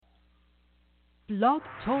Blog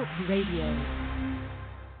Talk Radio.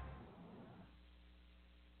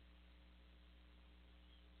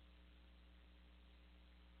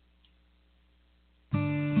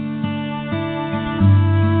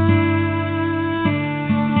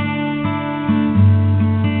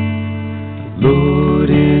 Lord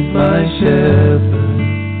is my shepherd,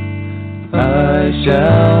 I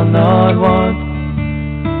shall not want.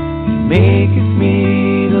 He maketh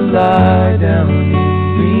me to lie down in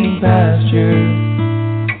green pastures.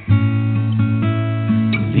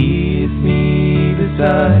 He leads me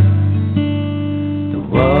beside the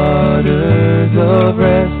waters of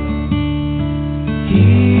rest.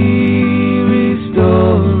 He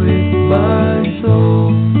restoreth my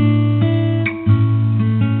soul.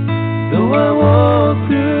 Though I walk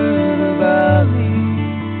through the valley,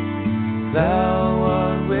 thou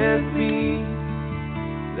art with me,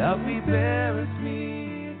 thou preparest me.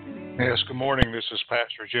 Yes, good morning. This is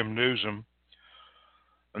Pastor Jim Nuzum,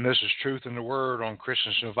 and this is Truth in the Word on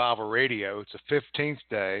Christian Survival Radio. It's the 15th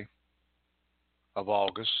day of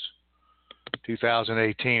August,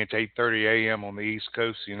 2018. It's 8:30 a.m. on the East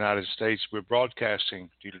Coast of the United States. We're broadcasting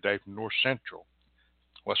to you today from North Central,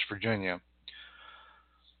 West Virginia.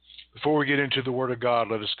 Before we get into the Word of God,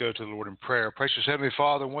 let us go to the Lord in prayer. Precious Heavenly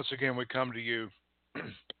Father, once again we come to you,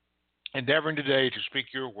 endeavoring today to speak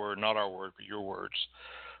your word, not our word, but your words.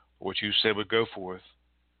 What you said would go forth,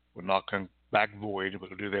 would not come back void,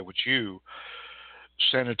 but will do that which you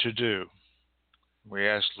sent it to do. We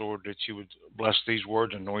ask, Lord, that you would bless these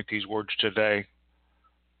words, anoint these words today,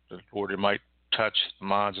 that, Lord, it might touch the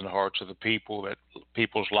minds and the hearts of the people, that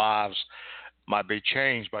people's lives might be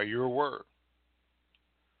changed by your word.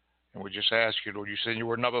 And we just ask you, Lord, you said your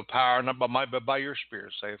word not by power, not by might, but by your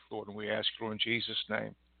Spirit, saith Lord. And we ask you, Lord, in Jesus'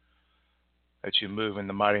 name, that you move in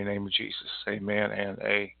the mighty name of Jesus. Amen and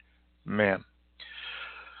amen.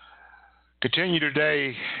 Continue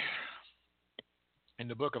today in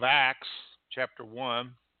the book of Acts, chapter 1.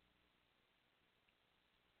 I'm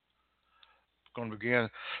going to begin,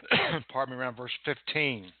 around verse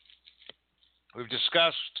 15. We've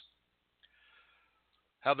discussed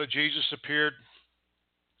how that Jesus appeared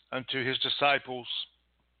unto his disciples.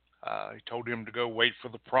 He told them to go wait for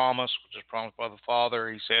the promise, which is promised by the Father.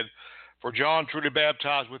 He said, for John truly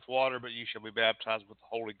baptized with water, but ye shall be baptized with the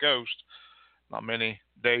Holy Ghost. Not many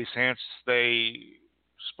days hence, they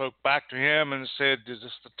spoke back to him and said, is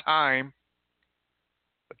this the time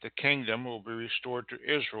that the kingdom will be restored to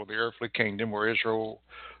Israel, the earthly kingdom, where Israel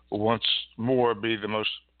will once more be the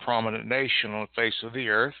most prominent nation on the face of the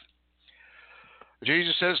earth?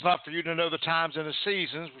 Jesus says, it's not for you to know the times and the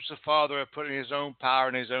seasons, which the Father hath put in his own power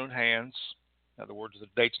in his own hands. In other words, the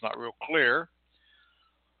date's not real clear.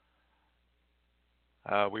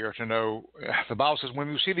 We are to know, the Bible says, when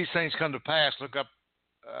we see these things come to pass, look up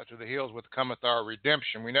to the hills whence cometh our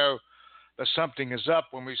redemption. We know that something is up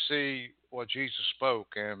when we see what Jesus spoke,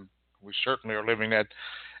 and we certainly are living that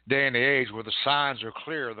day and age where the signs are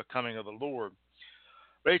clear of the coming of the Lord.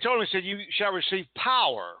 But he told me, he said, you shall receive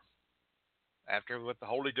power. After let the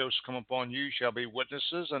Holy Ghost come upon you, shall be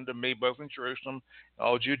witnesses unto me both in Jerusalem,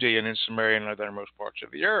 all Judea, and in Samaria, and the uttermost parts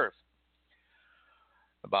of the earth.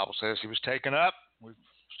 The Bible says he was taken up. We've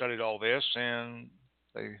studied all this, and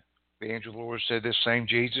the angel of the Lord said, this same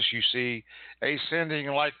Jesus you see ascending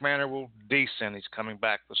in like manner will descend. He's coming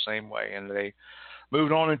back the same way. And they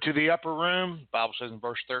moved on into the upper room. The Bible says in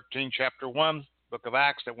verse 13, chapter 1, book of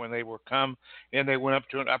Acts, that when they were come in, they went up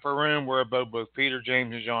to an upper room where abode both Peter,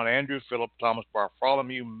 James, and John, Andrew, Philip, Thomas,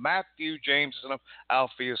 Bartholomew, Matthew, James, son of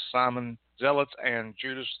Alphaeus, Simon, Zealot, and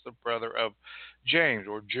Judas, the brother of James,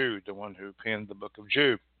 or Jude, the one who penned the book of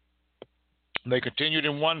Jude. They continued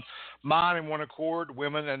in one mind and one accord,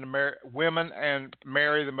 women and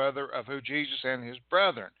Mary, the mother of who Jesus and his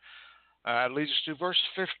brethren. It leads us to verse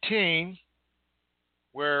 15,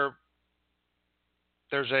 where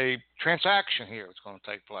there's a transaction here that's going to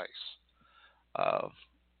take place.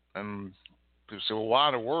 And people say, well, why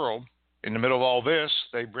in the world, in the middle of all this,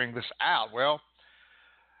 they bring this out? Well,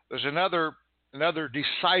 there's another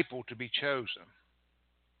disciple to be chosen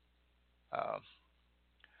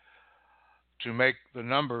to make the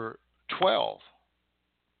number 12.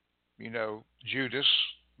 You know, Judas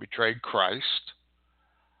betrayed Christ,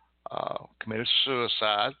 committed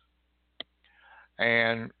suicide,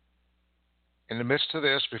 and in the midst of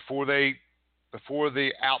this, before the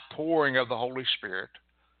outpouring of the Holy Spirit,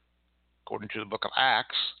 according to the book of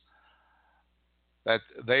Acts, that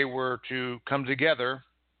they were to come together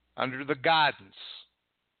under the guidance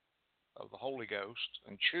of the Holy Ghost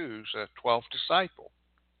and choose a 12th disciple.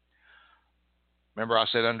 Remember, I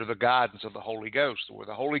said under the guidance of the Holy Ghost. Where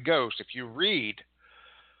the Holy Ghost, if you read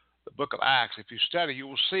the book of Acts, if you study, you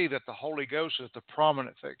will see that the Holy Ghost is the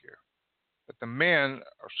prominent figure, that the men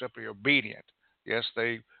are simply obedient. Yes,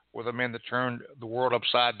 they were the men that turned the world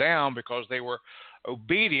upside down because they were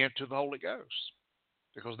obedient to the Holy Ghost,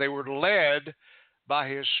 because they were led by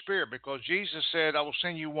his Spirit, because Jesus said, I will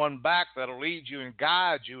send you one back that will lead you and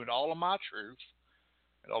guide you in all of my truth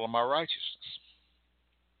and all of my righteousness.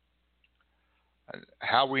 And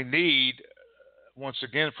how we need, once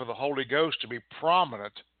again, for the Holy Ghost to be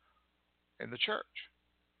prominent in the church.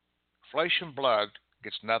 Flesh and blood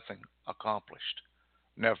gets nothing accomplished.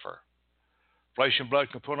 Never. Flesh and blood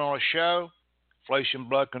can put on a show. Flesh and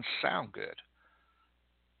blood can sound good.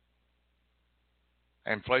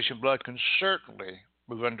 And flesh and blood can certainly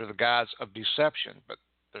move under the guise of deception, but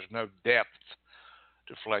there's no depth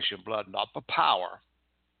to flesh and blood, not by power,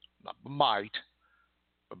 not by might,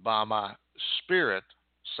 but by my Spirit,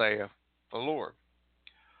 saith the Lord.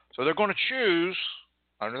 So they're going to choose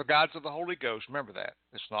under the guidance of the Holy Ghost. Remember that.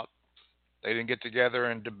 It's not, they didn't get together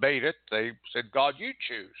and debate it. They said, God, you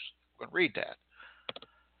choose. We're going to read that.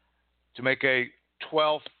 To make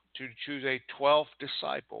to choose a 12th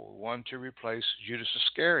disciple, one to replace Judas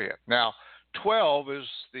Iscariot. Now, 12 is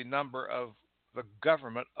the number of the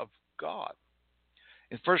government of God.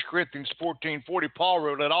 In 1 Corinthians 14:40, Paul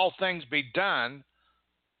wrote, let all things be done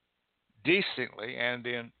decently and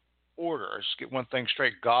in order. Let's get one thing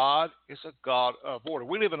straight. God is a God of order.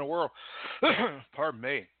 We live in a world, pardon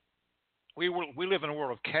me, we live in a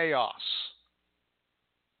world of chaos.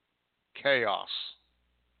 Chaos.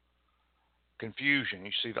 Confusion.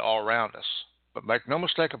 You see it all around us. But make no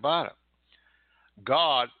mistake about it.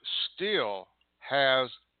 God still has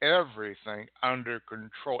everything under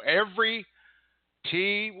control. Every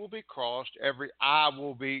T will be crossed. Every I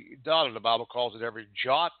will be dotted. The Bible calls it every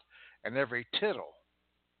jot and every tittle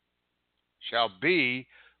shall be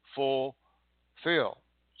fulfilled.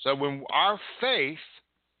 So when our faith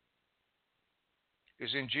is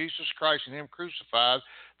in Jesus Christ and Him crucified,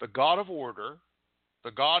 the God of order, the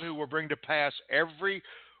God who will bring to pass every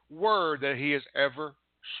word that He has ever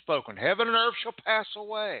spoken. Heaven and earth shall pass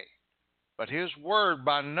away, but His word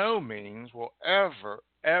by no means will ever,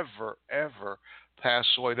 ever, ever pass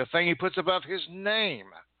away. The thing He puts above His name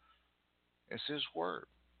is His word.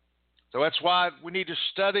 So that's why we need to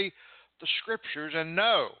study the Scriptures and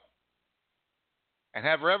know and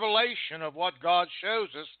have revelation of what God shows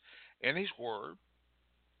us in His word,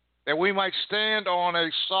 that we might stand on a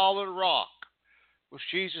solid rock, which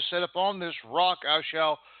Jesus said, upon this rock I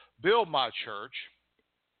shall build my church,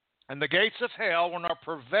 and the gates of hell will not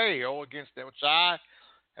prevail against that which I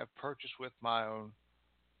have purchased with my own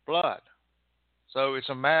blood. So it's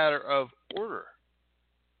a matter of order.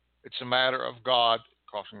 It's a matter of God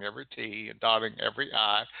crossing every T and dotting every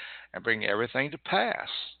I and bringing everything to pass.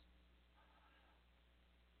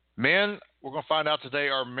 Men, we're going to find out today,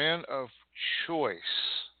 are men of choice.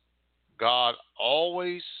 God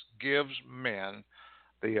always gives men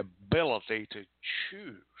the ability to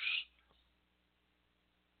choose.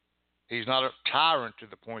 He's not a tyrant to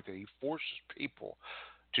the point that He forces people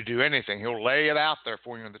to do anything. He'll lay it out there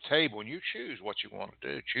for you on the table, and you choose what you want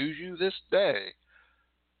to do. Choose you this day,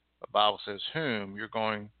 the Bible says, whom you're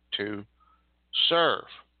going to serve.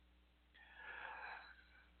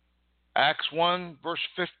 Acts 1, verse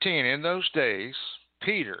 15, in those days,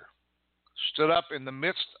 Peter stood up in the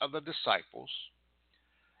midst of the disciples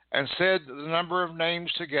and said the number of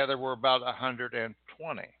names together were about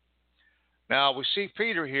 120. Now, we see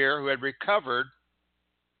Peter here, who had recovered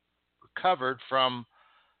from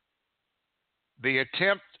the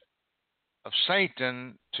attempt of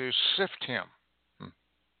Satan to sift him.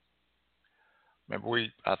 Remember,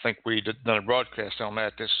 I think we did a broadcast on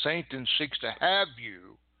that Satan seeks to have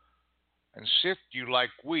you and sift you like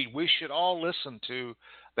wheat. We should all listen to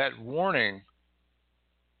that warning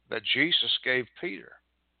that Jesus gave Peter,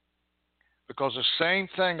 because the same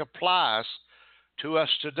thing applies to us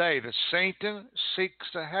today, that Satan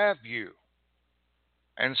seeks to have you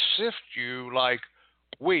and sift you like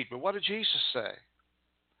wheat. But what did Jesus say?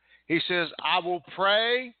 He says, I will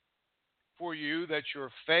pray for you that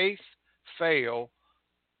your faith fail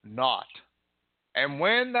not. And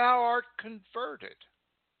when thou art converted,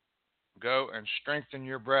 go and strengthen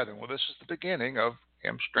your brethren. Well, this is the beginning of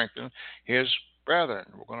him strengthening his brethren.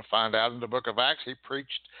 We're going to find out in the book of Acts, he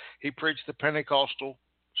preached the Pentecostal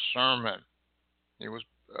sermon. He was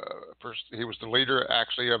the leader,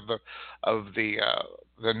 actually, of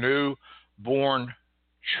the newborn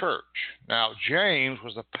church. Now, James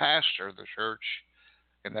was the pastor of the church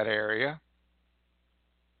in that area.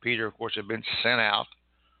 Peter, of course, had been sent out.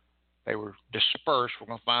 They were dispersed. We're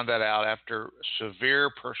going to find that out after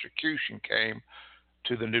severe persecution came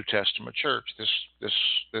to the New Testament church.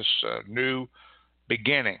 This new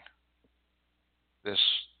beginning. This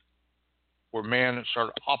where men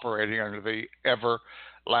started operating under the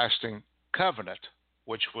everlasting covenant,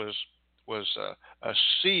 which was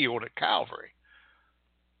sealed at Calvary.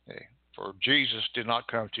 Okay. For Jesus did not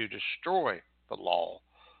come to destroy the law,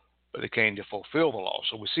 but he came to fulfill the law.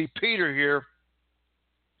 So we see Peter here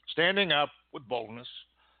standing up with boldness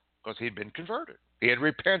because he'd been converted. He had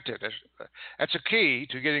repented. That's a key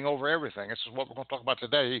to getting over everything. This is what we're going to talk about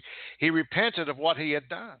today. He repented of what he had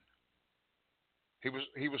done. He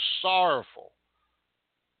was sorrowful.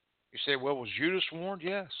 You say, well, was Judas warned?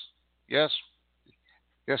 Yes. Yes,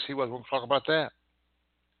 he was. We're going to talk about that.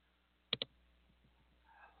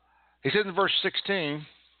 He said in verse 16,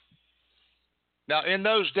 now in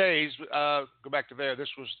those days, go back to there, this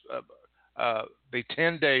was the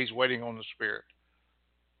 10 days waiting on the Spirit.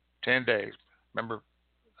 10 days. Remember,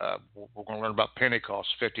 we're going to learn about Pentecost,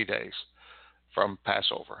 50 days from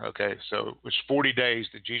Passover. Okay, so it was 40 days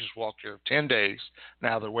that Jesus walked here, 10 days.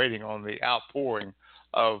 Now they're waiting on the outpouring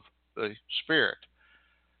of the Spirit.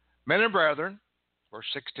 Men and brethren, verse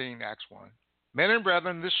 16, Acts 1. Men and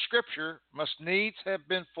brethren, this scripture must needs have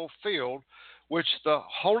been fulfilled, which the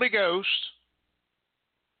Holy Ghost,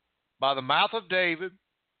 by the mouth of David,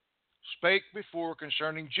 spake before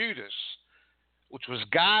concerning Judas, which was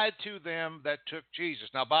guide to them that took Jesus.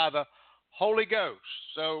 Now, by the Holy Ghost.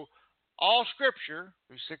 So, all Scripture,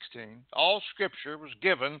 3:16, all Scripture was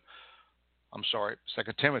given,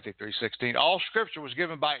 2 Timothy 3:16, all Scripture was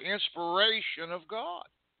given by inspiration of God.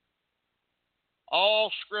 All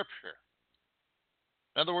Scripture.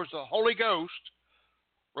 In other words, the Holy Ghost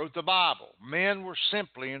wrote the Bible. Men were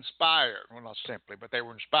simply inspired. Well, not simply, but they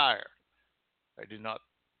were inspired. They did not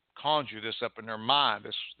conjure this up in their mind.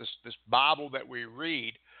 This Bible that we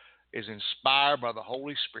read is inspired by the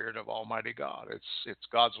Holy Spirit of Almighty God. It's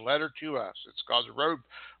God's letter to us. It's God's road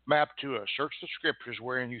map to us. Search the Scriptures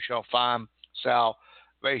wherein you shall find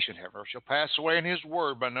salvation. Whoever shall pass away in His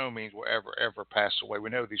word by no means will ever pass away. We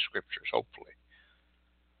know these Scriptures, hopefully.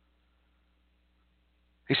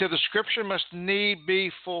 He said the Scripture must need be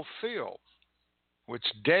fulfilled, which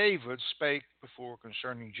David spake before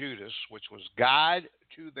concerning Judas, which was guide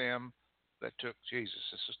to them that took Jesus.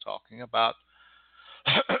 This is talking about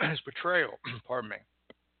his betrayal,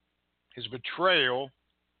 his betrayal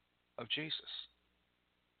of Jesus.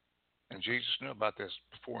 And Jesus knew about this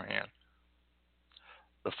beforehand.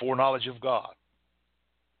 The foreknowledge of God.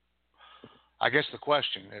 I guess the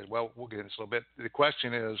question is, well, we'll get into this a little bit. The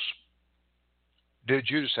question is, did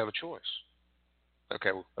Judas have a choice?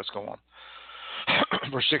 Okay, well, let's go on.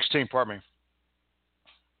 Verse 16,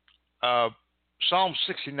 Psalm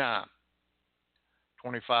 69,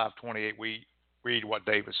 25, 28, we read what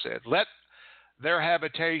David said. Let their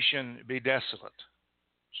habitation be desolate.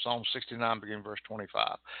 Psalm 69, beginning verse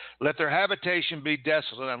 25. Let their habitation be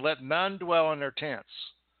desolate, and let none dwell in their tents,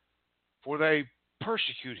 for they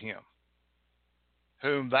persecute him,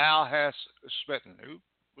 whom thou hast smitten. Who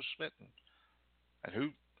was smitten?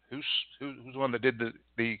 And who's the one that did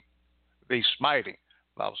the smiting?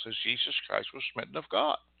 The Bible says Jesus Christ was smitten of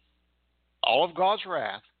God. All of God's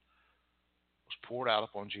wrath was poured out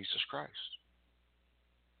upon Jesus Christ.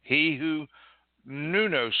 He who knew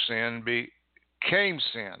no sin became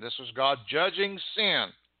sin. This was God judging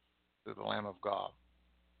sin through the Lamb of God,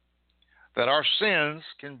 that our sins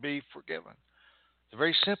can be forgiven. It's a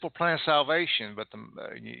very simple plan of salvation, but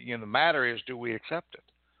the matter is, do we accept it?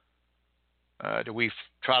 Do we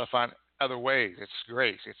try to find other ways? It's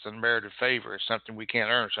grace. It's unmerited favor. It's something we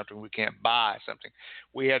can't earn, something we can't buy, something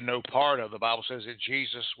we had no part of. The Bible says that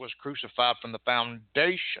Jesus was crucified from the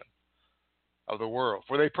foundation of the world.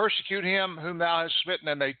 For they persecute him whom thou hast smitten,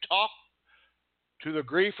 and they talk to the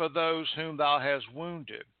grief of those whom thou hast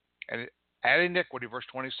wounded. And add iniquity, verse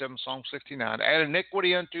 27, Psalm 69, add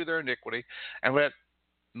iniquity unto their iniquity, and let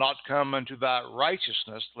not come unto thy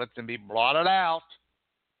righteousness, let them be blotted out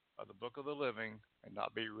of the book of the living and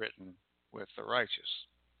not be written with the righteous.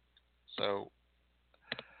 So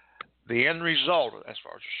the end result, as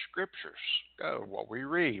far as Scriptures go, what we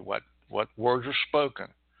read, what words are spoken,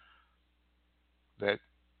 that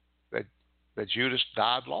Judas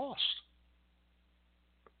died lost.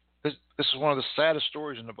 This is one of the saddest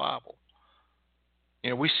stories in the Bible.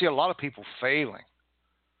 You know, we see a lot of people failing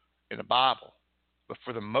in the Bible, but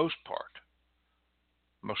for the most part,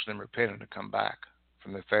 most of them repented to come back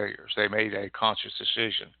from their failures. They made a conscious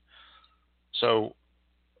decision. So,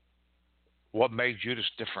 what made Judas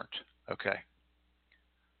different? Okay.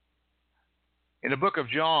 In the book of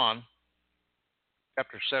John,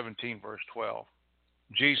 chapter 17, verse 12,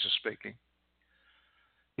 Jesus speaking,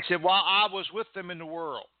 He said, while I was with them in the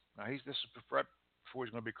world. Now, this is right before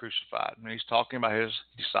he's going to be crucified. And he's talking about his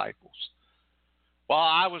disciples. While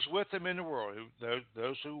I was with him in the world,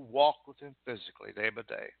 those who walked with him physically day by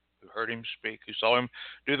day, who heard him speak, who saw him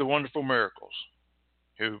do the wonderful miracles,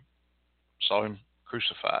 who saw him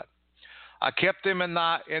crucified. I kept them in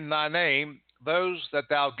thy name. Those that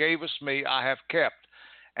thou gavest me I have kept.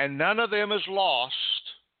 And none of them is lost,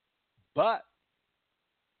 but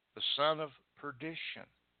the son of perdition.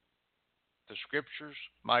 The scriptures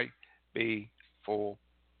might be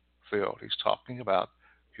fulfilled. He's talking about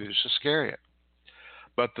Judas Iscariot.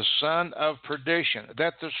 But the son of perdition,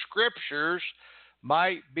 that the scriptures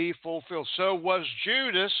might be fulfilled. So was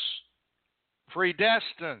Judas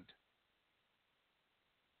predestined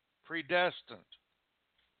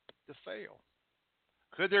to fail.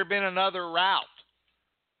 Could there have been another route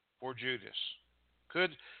for Judas?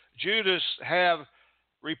 Could Judas have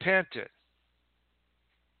repented?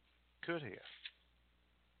 Could he have?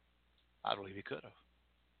 I believe he could have.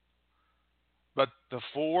 But the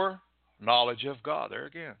foreknowledge of God, there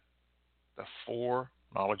again, the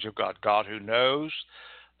foreknowledge of God. God who knows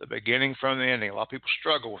the beginning from the ending. A lot of people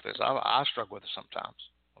struggle with this. I struggle with it sometimes,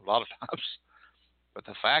 a lot of times. But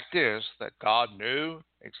the fact is that God knew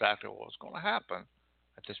exactly what was going to happen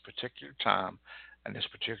at this particular time and this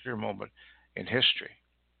particular moment in history.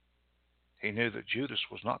 He knew that Judas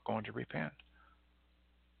was not going to repent.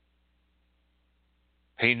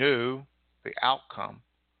 He knew the outcome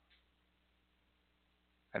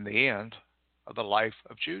and the end of the life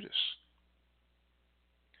of Judas.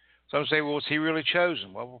 Some say, well, was he really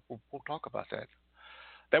chosen? Well, we'll talk about that.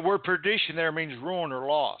 That word perdition there means ruin or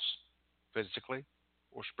loss, physically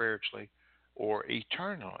or spiritually or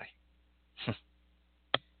eternally.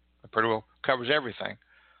 It pretty well covers everything.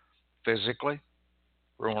 Physically,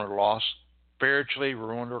 ruin or loss. Spiritually,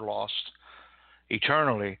 ruined or lost.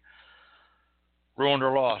 Eternally, ruined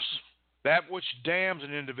or lost. That which damns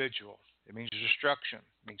an individual. It means destruction.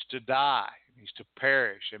 It means to die. It means to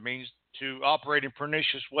perish. It means to operate in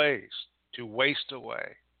pernicious ways. To waste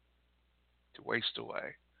away. To waste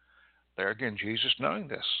away. There again, Jesus knowing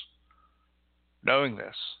this. Knowing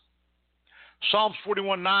this. Psalms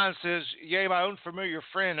 41:9 says, yea, my own familiar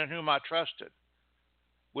friend in whom I trusted,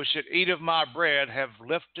 which should eat of my bread, have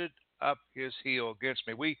lifted up his heel against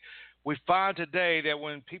me. We find today that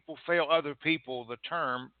when people fail other people, the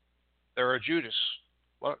term, they're a Judas.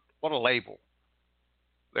 What a label.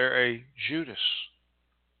 They're a Judas.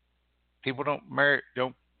 People don't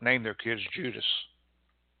name their kids Judas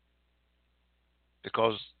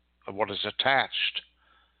because of what is attached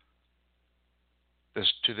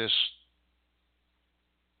to this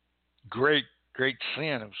great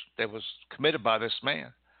sin that was committed by this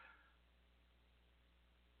man.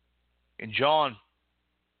 In John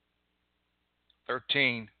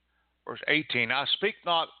 13, verse 18, I speak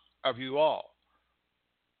not of you all.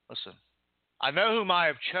 Listen, I know whom I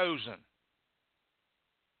have chosen.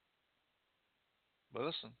 But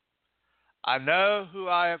listen, I know who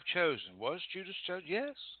I have chosen. Was Judas chosen?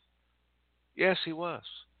 Yes. Yes, he was.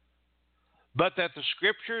 But that the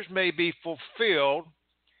scriptures may be fulfilled,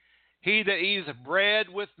 he that eateth bread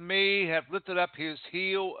with me hath lifted up his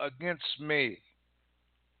heel against me.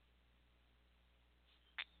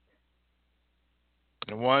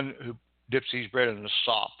 The one who dips his bread in the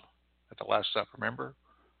sop at the Last Supper, remember?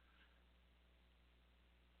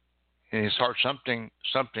 In his heart, something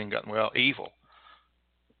got, evil,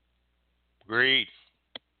 greed.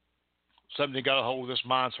 Something got a hold of this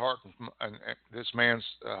man's heart and this man's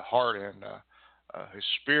heart and his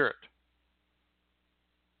spirit.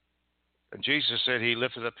 And Jesus said he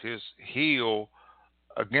lifted up his heel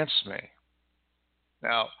against me.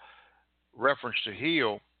 Now, reference to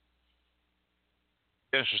heel,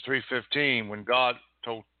 Genesis 3:15, when God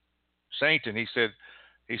told Satan, he said,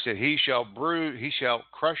 he shall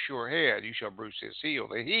crush your head, you shall bruise his heel.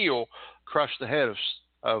 The heel crushed the head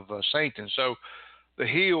of Satan. So the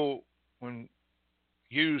heel, when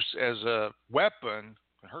used as a weapon,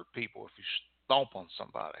 can hurt people if you stomp on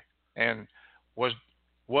somebody. And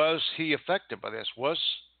was he affected by this? Was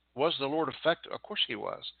the Lord affected? Of course he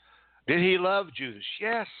was. Did he love Judas?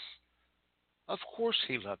 Yes. Of course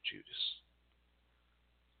he loved Judas.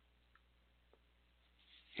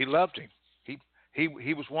 He loved him.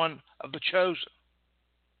 He was one of the chosen.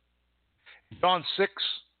 John 6,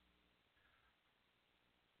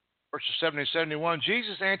 verses 70 and 71,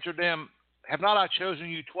 Jesus answered them, have not I chosen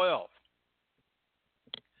you 12?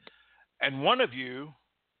 And one of you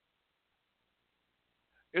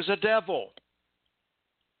is a devil.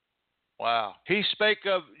 Wow. He spake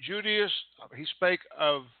of Judas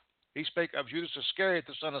Iscariot,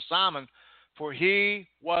 the son of Simon, For he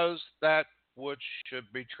was that which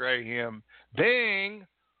should betray him, being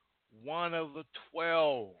one of the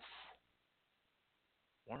 12.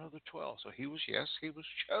 One of the 12. So he was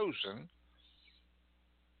chosen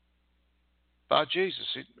by Jesus.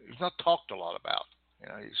 He's not talked a lot about.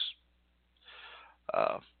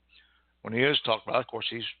 When he is talked about, of course,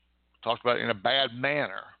 he's talked about it in a bad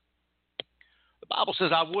manner. The Bible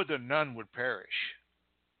says, I would that none would perish.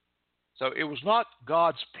 So it was not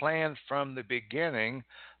God's plan from the beginning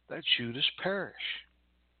that Judas perish.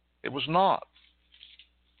 It was not.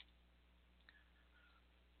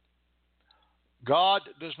 God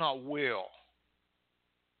does not will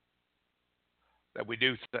that we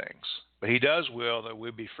do things, but he does will that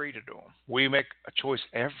we be free to do them. We make a choice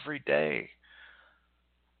every day.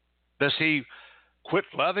 Does he quit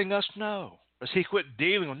loving us? No. Does he quit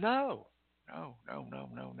dealing with us? No.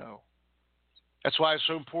 No. That's why it's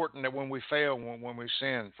so important that when we fail, when we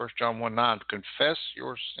sin, 1 John 1:9, to confess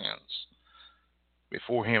your sins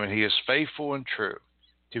before him, and he is faithful and true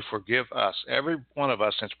to forgive us. Every one of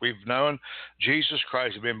us, since we've known Jesus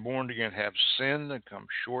Christ, have been born again, have sinned and come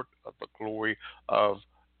short of the glory of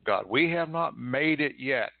God. We have not made it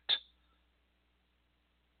yet.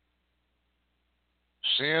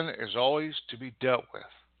 Sin is always to be dealt with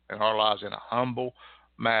in our lives in a humble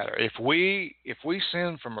manner. If we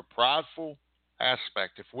sin from a prideful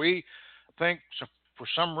aspect, if we think for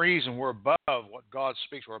some reason we're above what God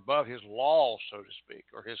speaks, we're above his law, so to speak,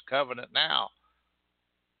 or his covenant now,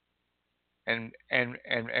 and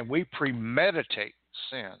we premeditate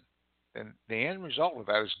sin, then the end result of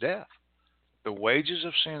that is death. The wages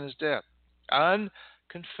of sin is death.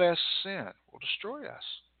 Unconfessed sin will destroy us.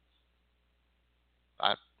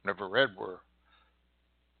 I've never read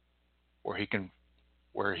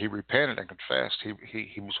where he repented and confessed.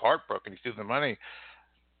 He was heartbroken. He threw the money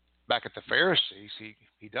back at the Pharisees.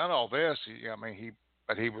 He done all this.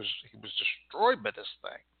 But he was destroyed by this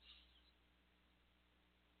thing.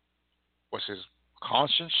 Was his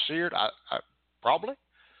conscience seared? Probably.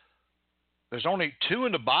 There's only two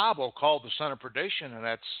in the Bible called the son of perdition, and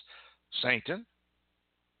that's Satan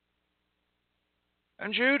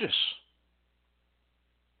and Judas,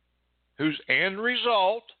 whose end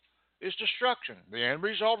result is destruction. The end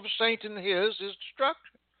result of Satan and his is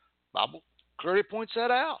destruction. The Bible clearly points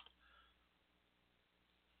that out.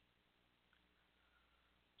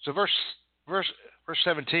 So verse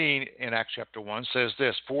 17 in Acts chapter 1 says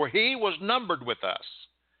this, for he was numbered with us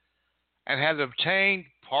and had obtained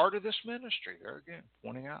part of this ministry. There again,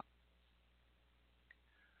 pointing out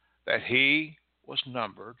that he was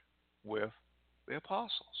numbered with the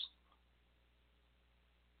apostles,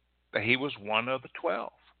 that he was one of the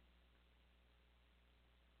 12.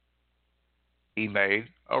 He made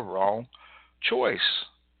a wrong choice.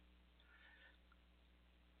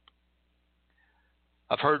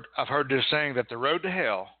 I've heard this saying that the road to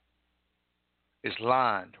hell is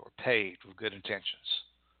lined or paved with good intentions.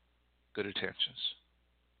 Good intentions.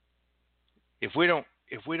 If we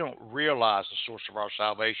don't realize the source of our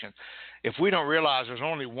salvation, if we don't realize there's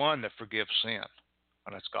only one that forgives sin,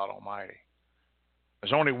 and that's God Almighty.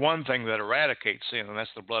 There's only one thing that eradicates sin, and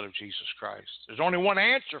that's the blood of Jesus Christ. There's only one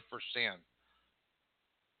answer for sin,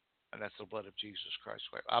 and that's the blood of Jesus Christ.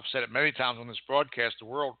 I've said it many times on this broadcast, the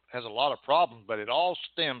world has a lot of problems, but it all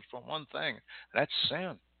stems from one thing, and that's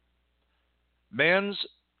sin. Men's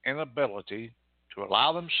inability to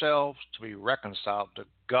allow themselves to be reconciled to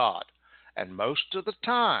God. And most of the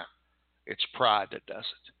time, it's pride that does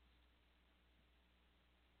it.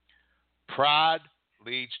 Pride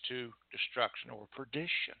leads to destruction or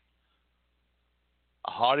perdition.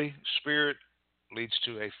 A haughty spirit leads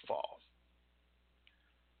to a fall.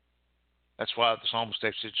 That's why the psalmist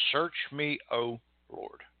said, search me, O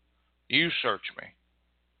Lord. You search me.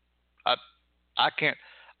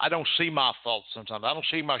 I don't see my faults sometimes. I don't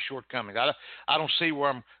see my shortcomings. I don't see where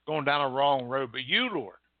I'm going down a wrong road. But you,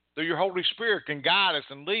 Lord, through your Holy Spirit, can guide us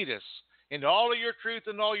and lead us into all of your truth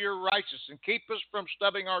and all your righteousness and keep us from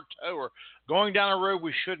stubbing our toe or going down a road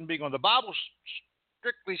we shouldn't be going. The Bible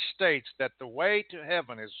strictly states that the way to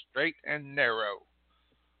heaven is straight and narrow,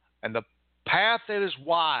 and the path that is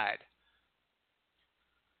wide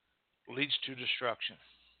leads to destruction.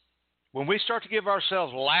 When we start to give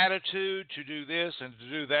ourselves latitude to do this and to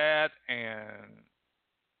do that and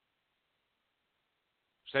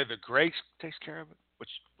say that grace takes care of it, which,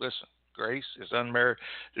 listen, grace is unmerited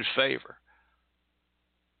favor.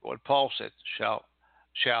 What Paul said,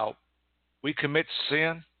 shall we commit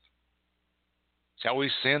sin? Shall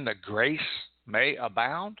we sin that grace may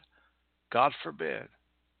abound? God forbid.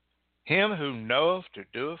 Him who knoweth to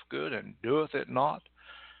doeth good and doeth it not,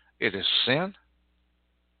 it is sin.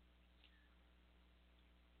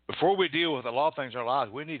 Before we deal with a lot of things in our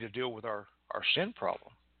lives, we need to deal with our sin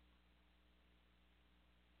problem.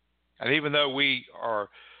 And even though we are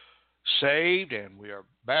saved and we are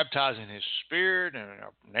baptized in His Spirit and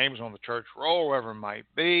our names on the church roll, wherever it might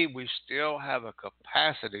be, we still have a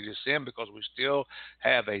capacity to sin because we still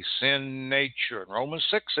have a sin nature. And Romans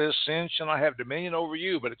 6 says, sin shall not have dominion over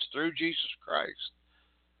you, but it's through Jesus Christ.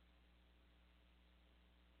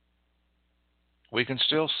 We can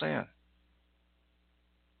still sin.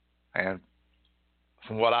 And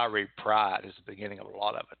from what I read, pride is the beginning of a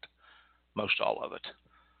lot of it, most all of it.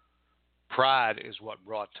 Pride is what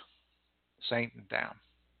brought Satan down.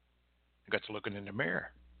 You got to looking in the mirror.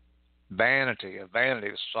 Vanity, as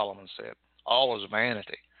Solomon said. All is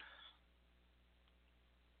vanity.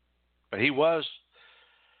 But he was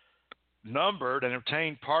numbered and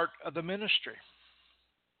obtained part of the ministry.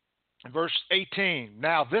 In verse 18,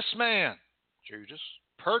 now this man, Judas,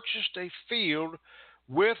 purchased a field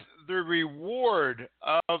with the reward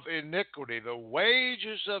of iniquity, the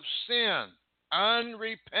wages of sin,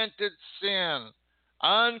 unrepented sin,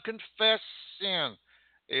 unconfessed sin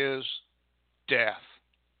is death.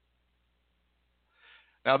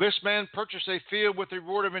 Now this man purchased a field with the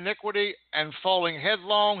reward of iniquity, and falling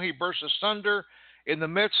headlong, he burst asunder in the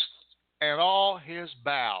midst, and all his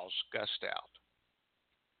bowels gushed out.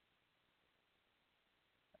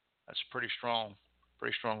 That's pretty strong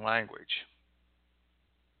language.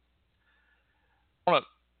 I want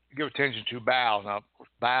to give attention to bowels. Now,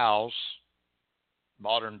 bowels,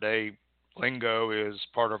 modern day lingo, is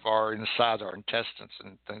part of our insides, our intestines,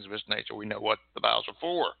 and things of this nature. We know what the bowels are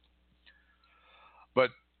for.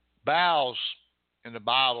 But bowels in the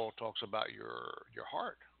Bible talks about your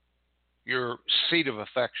heart, your seat of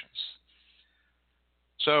affections.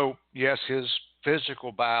 So, yes, his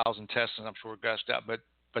physical bowels, intestines, I'm sure, gushed out, but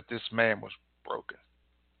this man was broken.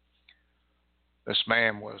 This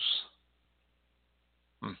man was,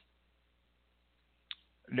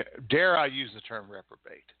 dare I use the term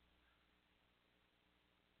reprobate.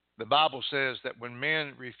 The Bible says that when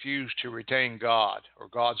men refuse to retain God or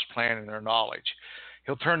God's plan in their knowledge,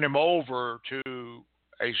 He'll turn them over to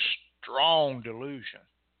a strong delusion.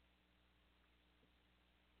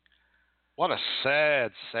 What a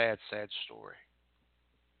sad, sad, sad story.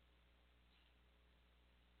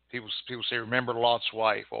 People say, remember Lot's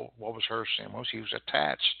wife. Well, what was her sin? Well, she was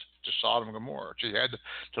attached to Sodom and Gomorrah. She had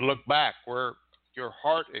to look back. Where your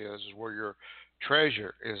heart is where your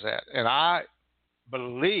treasure is at. And I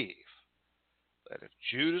believe that if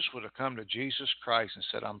Judas would have come to Jesus Christ and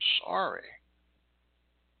said, I'm sorry,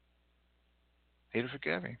 He'd have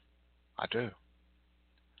forgiven him. I do.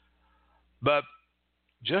 But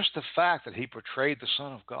just the fact that he portrayed the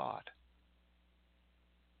Son of God,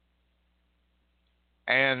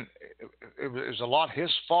 and it was a lot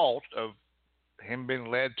his fault of him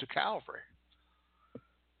being led to Calvary.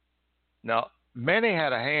 Now, many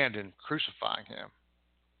had a hand in crucifying him,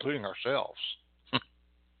 including ourselves,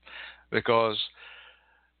 because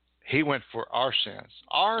he went for our sins.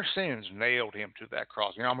 Our sins nailed him to that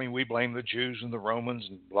cross. You know, I mean, we blame the Jews and the Romans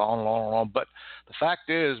and on. But the fact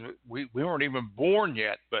is, we weren't even born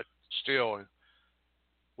yet, but still,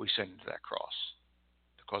 we sinned to that cross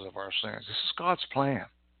because of our sins. This is God's plan.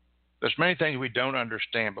 There's many things we don't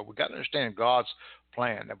understand, but we've got to understand God's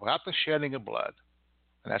plan. That without the shedding of blood,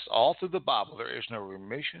 and that's all through the Bible, there is no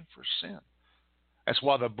remission for sin. That's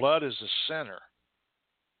why the blood is the center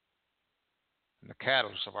and the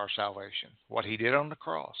catalyst of our salvation. What He did on the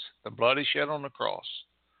cross, the blood He shed on the cross.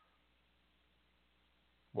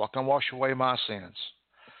 What can wash away my sins?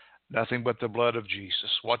 Nothing but the blood of Jesus.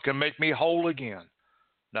 What can make me whole again?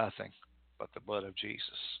 Nothing but the blood of Jesus.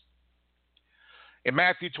 In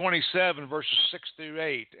Matthew 27, verses 6 through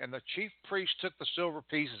 8, and the chief priest took the silver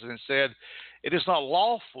pieces and said, it is not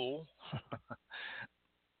lawful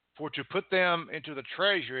for to put them into the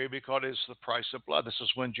treasury because it is the price of blood. This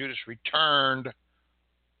is when Judas returned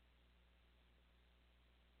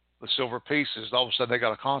the silver pieces. All of a sudden they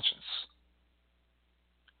got a conscience.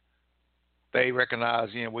 They recognize,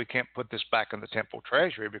 we can't put this back in the temple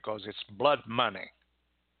treasury because it's blood money.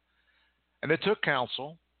 And they took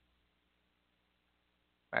counsel.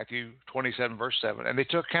 Matthew 27, verse 7. And they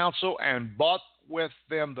took counsel and bought with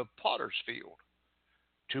them the potter's field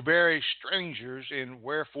to bury strangers, in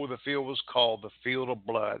wherefore the field was called the field of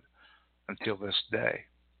blood until this day.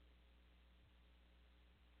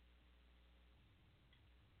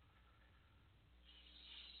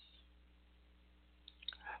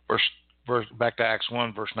 Back to Acts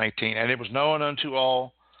 1, verse 19. And it was known unto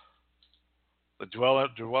all the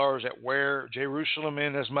dwellers at where Jerusalem,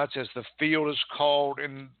 inasmuch as the field is called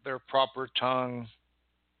in their proper tongue.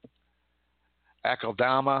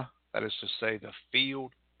 Akeldama, that is to say, the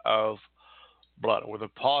field of blood, or the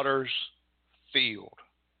potter's field,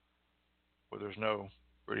 where there's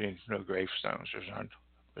really no gravestones.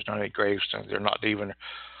 There's not any gravestones. They're not even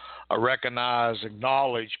a recognized,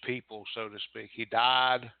 acknowledged people, so to speak. He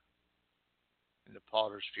died in the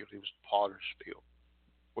potter's field. He was the potter's field,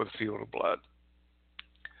 with a field of blood.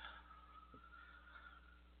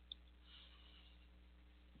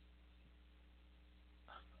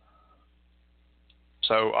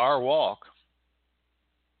 So our walk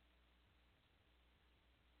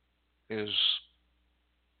is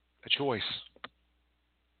a choice.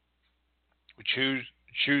 We choose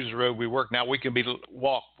the road we work. Now we can be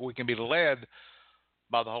led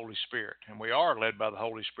by the Holy Spirit, and we are led by the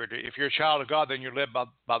Holy Spirit. If you're a child of God, then you're led by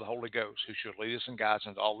the Holy Ghost, who should lead us and guide us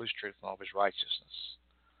into all His truth and all His righteousness.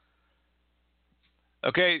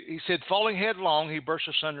 Okay, he said, falling headlong, he burst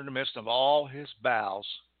asunder in the midst of all his bowels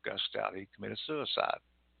gushed out. He committed suicide.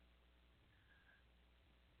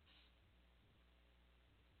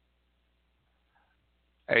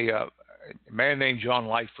 A man named John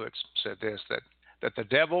Lightfoot said this, that the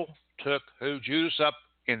devil took Judas up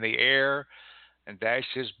in the air and dashed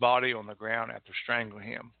his body on the ground after strangling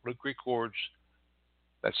him. Luke records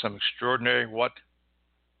that some extraordinary,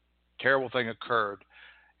 terrible thing occurred,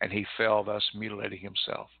 and he fell, thus mutilating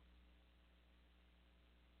himself.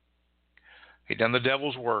 He done the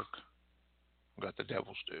devil's work, got the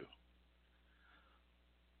devil's due.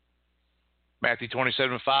 Matthew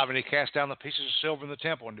 27:5, and he cast down the pieces of silver in the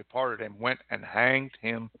temple and departed and went and hanged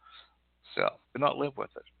himself. Do not live with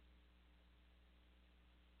it.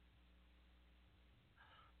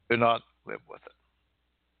 Do not live with it.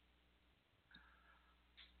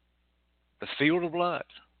 The field of blood.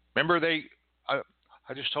 Remember,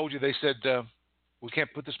 I just told you, they said, we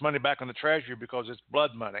can't put this money back in the treasury because it's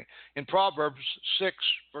blood money. In Proverbs 6,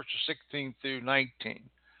 verses 16 through 19,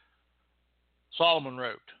 Solomon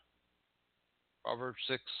wrote, Proverbs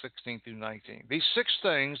 6, 16 through 19. These 6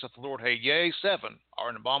 things that the Lord hates, yea, 7, are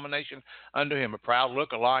an abomination unto him: a proud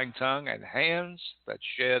look, a lying tongue, and hands that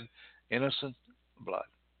shed innocent blood.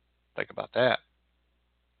 Think about that.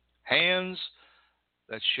 Hands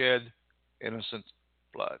that shed innocent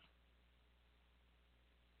blood.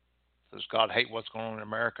 Does God hate what's going on in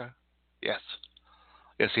America? Yes.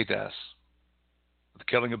 Yes, he does. The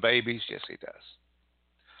killing of babies? Yes, he does.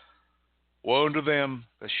 Woe unto them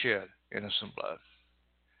that shed innocent blood.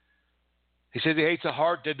 He said he hates a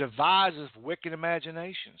heart that devises wicked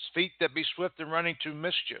imaginations, feet that be swift in running to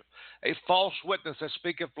mischief, a false witness that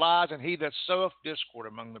speaketh lies, and he that soweth discord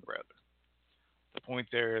among the brethren. The point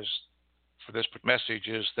there is, for this message,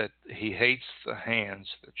 is that he hates the hands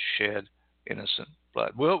that shed innocent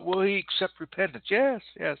blood. Will he accept repentance? Yes.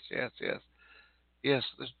 Yes,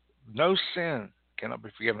 there's no sin cannot be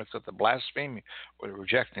forgiven except the blasphemy or the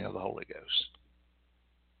rejecting of the Holy Ghost.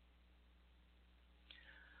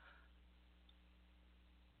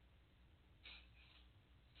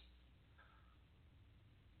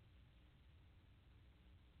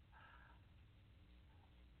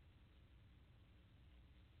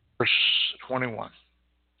 Verse 21.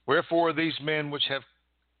 Wherefore these men which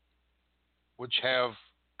have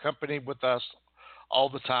companied with us all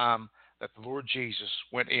the time that the Lord Jesus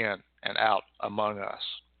went in and out among us.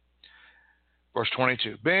 Verse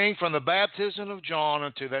 22. Being from the baptism of John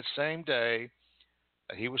unto that same day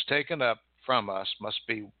that he was taken up from us, must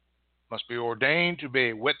be ordained to be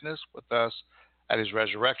a witness with us at his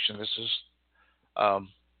resurrection. This is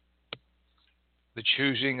the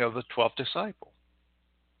choosing of the 12th disciple,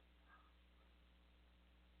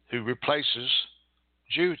 who replaces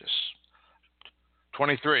Judas.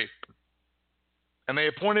 23. And they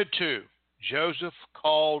appointed 2, Joseph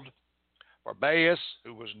called Barbaeus,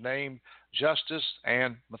 who was named Justus,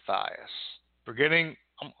 and Matthias.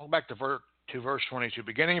 I'm back to verse 22.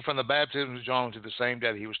 Beginning from the baptism of John to the same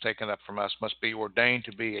day that he was taken up from us, must be ordained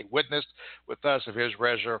to be a witness with us of his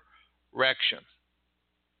resurrection.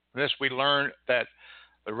 In this we learn that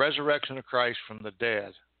the resurrection of Christ from the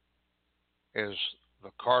dead is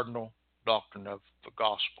the cardinal doctrine of the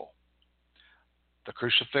gospel. The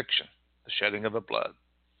crucifixion, the shedding of the blood,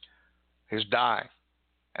 his dying,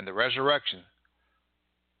 and the resurrection.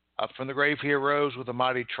 Up from the grave he arose with a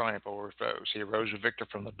mighty triumph over his foes. He arose a victor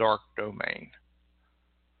from the dark domain.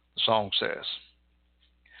 The song says.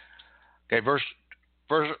 Okay, verse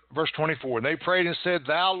 24. And they prayed and said,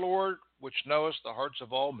 Thou, Lord, which knowest the hearts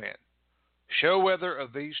of all men, show whether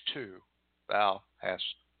of these 2 thou hast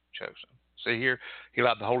chosen. See here, he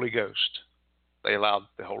allowed the Holy Ghost. They allowed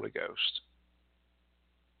the Holy Ghost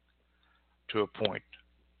to appoint.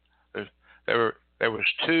 There was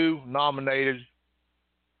 2 nominated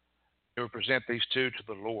He would present these two to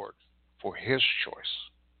the Lord for his choice.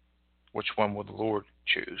 Which one will the Lord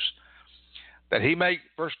choose? That he may,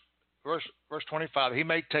 verse 25, he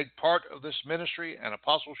may take part of this ministry and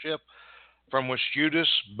apostleship from which Judas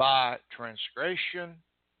by transgression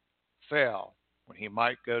fell, when he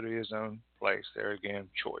might go to his own place. There again,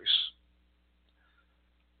 choice.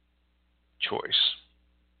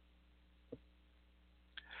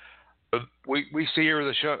 But we see here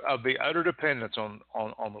the show of the utter dependence on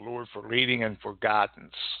the Lord for leading and for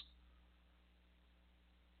guidance.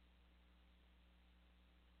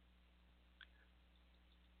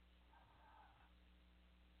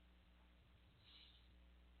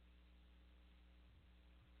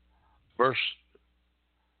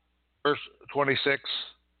 Verse 26,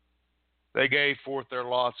 they gave forth their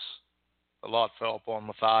lots. The lot fell upon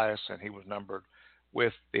Matthias, and he was numbered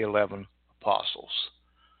with the 11 apostles.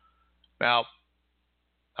 Now,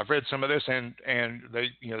 I've read some of this, and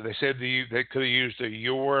they said they could have used the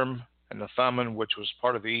Urim and the Thummim, which was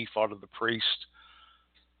part of the ephod of the priest.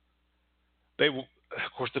 Of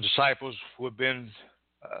course, the disciples would have been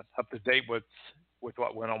up to date with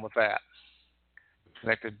what went on with that,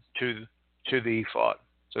 connected to the ephod.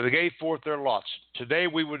 So they gave forth their lots. Today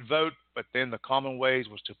we would vote, but then the common ways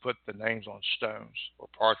was to put the names on stones or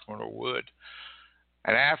parchment or wood.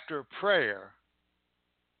 And after prayer,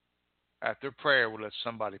 we'll let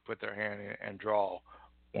somebody put their hand in and draw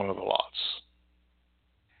one of the lots.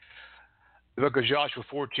 The book of Joshua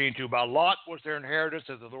 14:2, by lot was their inheritance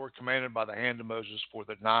as the Lord commanded by the hand of Moses for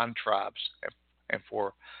the 9 tribes and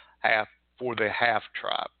for the half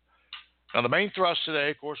tribe. Now, the main thrust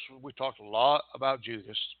today, of course, we talked a lot about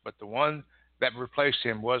Judas, but the one that replaced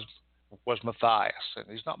him was Matthias, and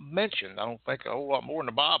he's not mentioned. I don't think a whole lot more in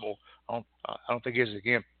the Bible. I don't think he is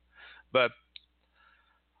again. But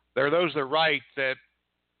there are those that write that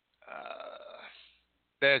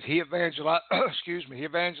he evangelized. He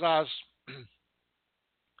evangelized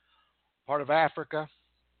part of Africa.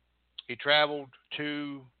 He traveled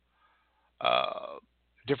to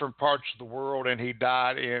different parts of the world, and he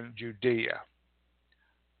died in Judea.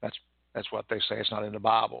 That's what they say. It's not in the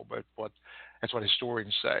Bible, but that's what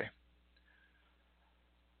historians say.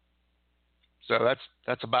 So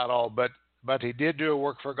that's about all. But he did do a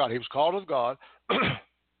work for God. He was called of God,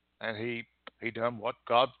 and he done what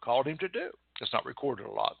God called him to do. It's not recorded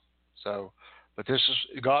a lot. So, but this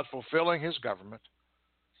is God fulfilling his government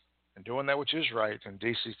and doing that which is right in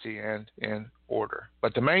decency and in order.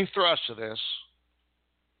 But the main thrust of this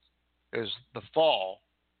is the fall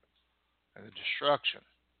and the destruction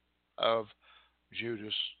of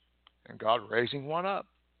Judas, and God raising one up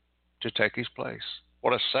to take his place.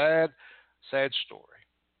 What a sad, sad story.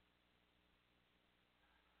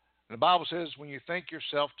 And the Bible says, when you think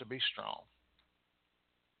yourself to be strong,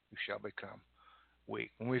 you shall become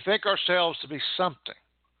weak. When we think ourselves to be something,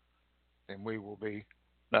 then we will be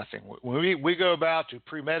nothing. When we go about to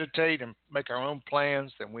premeditate and make our own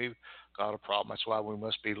plans, then we've got a problem. That's why we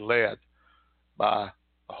must be led by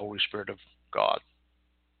the Holy Spirit of God.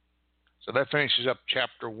 So that finishes up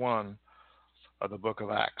chapter 1 of the book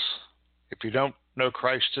of Acts. If you don't know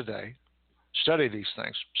Christ today, study these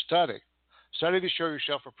things. Study to show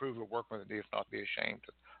yourself approved, a workman that needeth not be ashamed,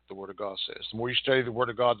 the Word of God says. The more you study the Word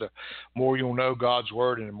of God, the more you'll know God's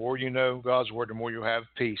Word, and the more you know God's Word, the more you'll have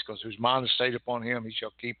peace, because whose mind is stayed upon him, he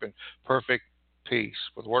shall keep in perfect peace.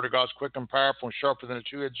 For the Word of God is quick and powerful and sharper than a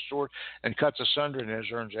two-edged sword, and cuts asunder and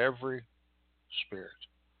discerns every spirit.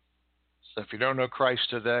 So if you don't know Christ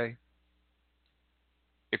today,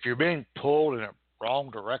 if you're being pulled in a wrong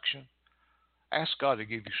direction, ask God to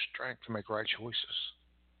give you strength to make right choices.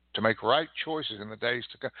 To make right choices in the days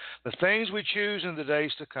to come. The things we choose in the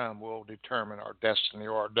days to come will determine our destiny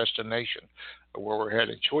or our destination, or where we're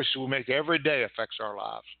headed. Choices we make every day affects our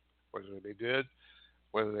lives, whether they be good,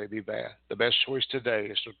 whether they be bad. The best choice today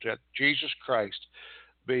is to let Jesus Christ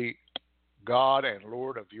be God and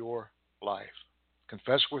Lord of your life.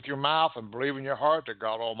 Confess with your mouth and believe in your heart that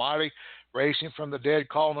God Almighty raised him from the dead.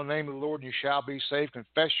 Call on the name of the Lord and you shall be saved.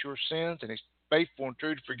 Confess your sins, and he's faithful and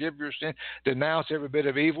true to forgive your sin. Denounce every bit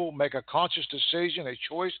of evil. Make a conscious decision, a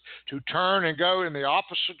choice to turn and go in the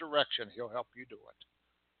opposite direction. He'll help you do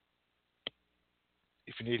it.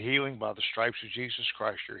 If you need healing, by the stripes of Jesus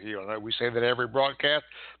Christ, you're healed. I know we say that every broadcast,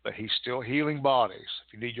 but he's still healing bodies.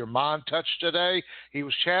 If you need your mind touched today, he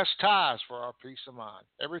was chastised for our peace of mind.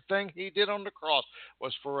 Everything he did on the cross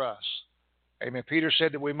was for us. Amen. Peter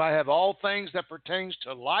said that we might have all things that pertains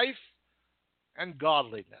to life and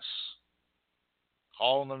godliness.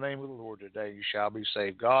 Call on the name of the Lord today, you shall be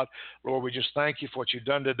saved. God, Lord, we just thank you for what you've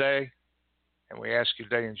done today. And we ask you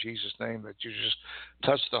today in Jesus' name that you just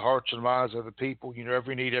touch the hearts and minds of the people. You know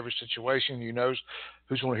every need, every situation. You know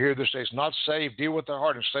who's going to hear this day is not saved. Deal with their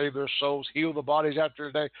heart and save their souls. Heal the bodies after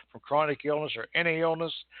today from chronic illness or any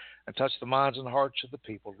illness. And touch the minds and hearts of the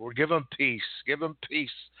people. Lord, give them peace. Give them peace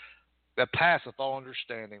that passeth all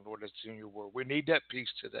understanding, Lord, that's in your word. We need that peace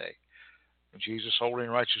today. In Jesus' holy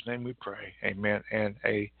and righteous name we pray. Amen and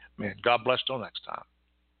amen. God bless till next time.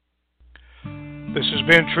 This has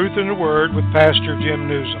been Truth in the Word with Pastor Jim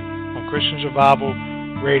Nuzum on Christian Survival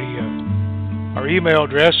Radio. Our email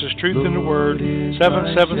address is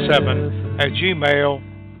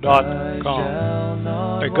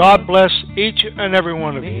truthintheword777@gmail.com. May God bless each and every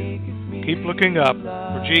one of you. Keep looking up,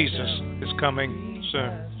 for Jesus is coming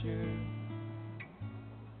soon.